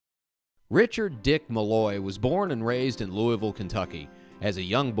Richard Dick Mulloy was born and raised in Louisville, Kentucky. As a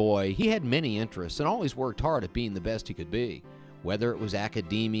young boy, he had many interests and always worked hard at being the best he could be. Whether it was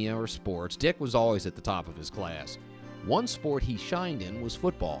academia or sports, Dick was always at the top of his class. One sport he shined in was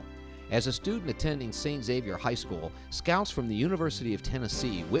football. As a student attending St. Xavier High School, scouts from the University of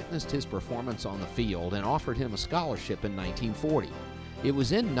Tennessee witnessed his performance on the field and offered him a scholarship in 1940. It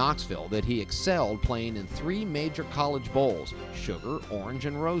was in Knoxville that he excelled, playing in 3 major college bowls: Sugar, Orange,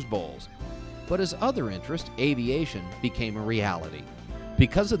 and Rose Bowls. But his other interest, aviation, became a reality.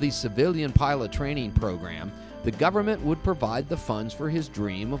 Because of the civilian pilot training program, the government would provide the funds for his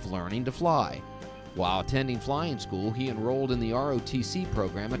dream of learning to fly. While attending flying school, he enrolled in the ROTC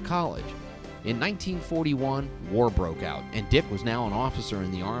program at college. In 1941, war broke out, and Dick was now an officer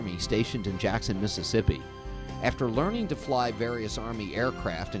in the Army stationed in Jackson, Mississippi. After learning to fly various Army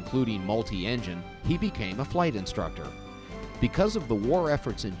aircraft, including multi-engine, he became a flight instructor. Because of the war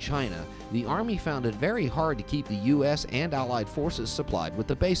efforts in China, the Army found it very hard to keep the U.S. and Allied forces supplied with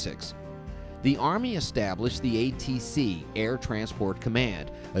the basics. The Army established the ATC, Air Transport Command,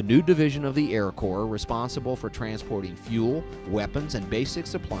 a new division of the Air Corps responsible for transporting fuel, weapons, and basic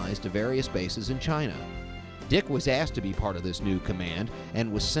supplies to various bases in China. Dick was asked to be part of this new command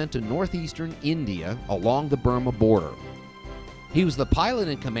and was sent to northeastern India along the Burma border. He was the pilot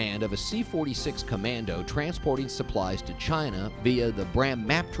in command of a C-46 Commando transporting supplies to China via the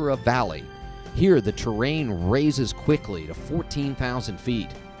Brahmaputra Valley. Here, the terrain raises quickly to 14,000 feet.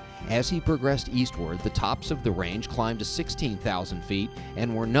 As he progressed eastward, the tops of the range climbed to 16,000 feet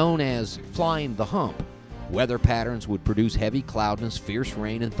and were known as flying the Hump. Weather patterns would produce heavy cloudiness, fierce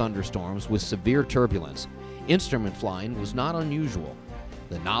rain, and thunderstorms with severe turbulence. Instrument flying was not unusual.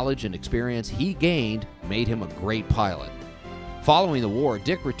 The knowledge and experience he gained made him a great pilot. Following the war,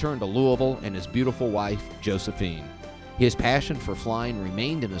 Dick returned to Louisville and his beautiful wife, Josephine. His passion for flying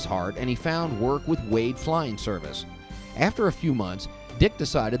remained in his heart, and he found work with Wade Flying Service. After a few months, Dick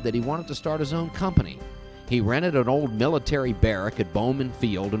decided that he wanted to start his own company. He rented an old military barrack at Bowman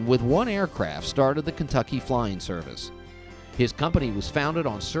Field and with 1 aircraft started the Kentucky Flying Service. His company was founded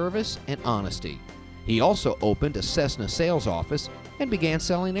on service and honesty. He also opened a Cessna sales office and began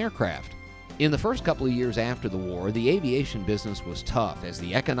selling aircraft. In the first couple of years after the war, the aviation business was tough as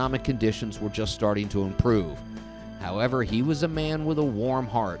the economic conditions were just starting to improve. However, he was a man with a warm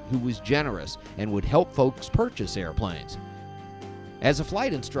heart who was generous and would help folks purchase airplanes. As a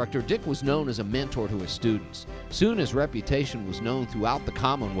flight instructor, Dick was known as a mentor to his students. Soon his reputation was known throughout the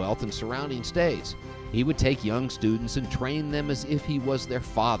Commonwealth and surrounding states. He would take young students and train them as if he was their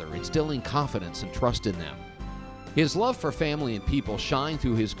father, instilling confidence and trust in them. His love for family and people shined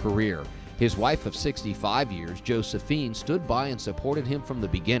through his career. His wife of 65 years, Josephine, stood by and supported him from the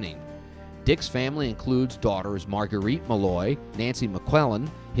beginning. Dick's family includes daughters Marguerite Mulloy, Nancy McClellan,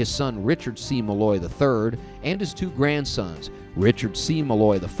 his son Richard C. Mulloy III, and his 2 grandsons, Richard C.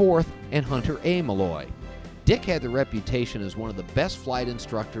 Mulloy IV and Hunter A. Mulloy. Dick had the reputation as one of the best flight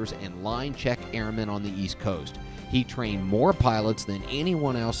instructors and line check airmen on the East Coast. He trained more pilots than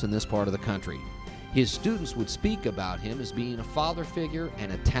anyone else in this part of the country. His students would speak about him as being a father figure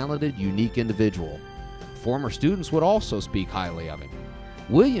and a talented, unique individual. Former students would also speak highly of him.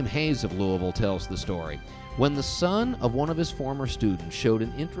 William Hayes of Louisville tells the story. When the son of one of his former students showed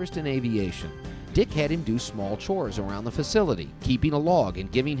an interest in aviation, Dick had him do small chores around the facility, keeping a log and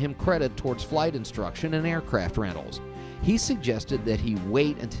giving him credit towards flight instruction and aircraft rentals. He suggested that he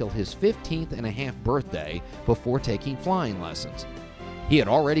wait until his 15th birthday before taking flying lessons. He had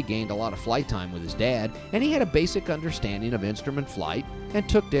already gained a lot of flight time with his dad, and he had a basic understanding of instrument flight and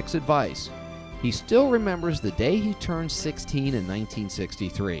took Dick's advice. He still remembers the day he turned 16 in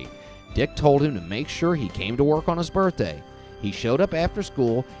 1963. Dick told him to make sure he came to work on his birthday. He showed up after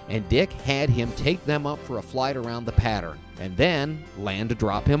school, and Dick had him take them up for a flight around the pattern, and then land to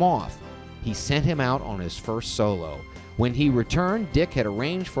drop him off. He sent him out on his first solo. When he returned, Dick had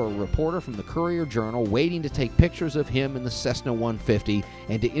arranged for a reporter from the Courier-Journal waiting to take pictures of him in the Cessna 150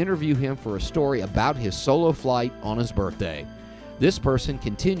 and to interview him for a story about his solo flight on his birthday. This person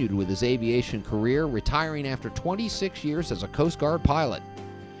continued with his aviation career, retiring after 26 years as a Coast Guard pilot.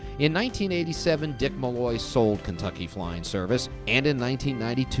 In 1987, Dick Mulloy sold Kentucky Flying Service, and in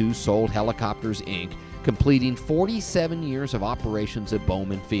 1992 sold Helicopters, Inc., completing 47 years of operations at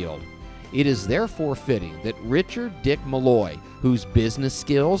Bowman Field. It is therefore fitting that Richard Dick Mulloy, whose business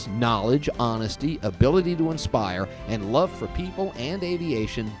skills, knowledge, honesty, ability to inspire, and love for people and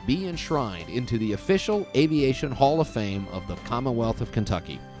aviation be enshrined into the official Aviation Hall of Fame of the Commonwealth of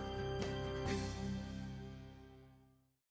Kentucky.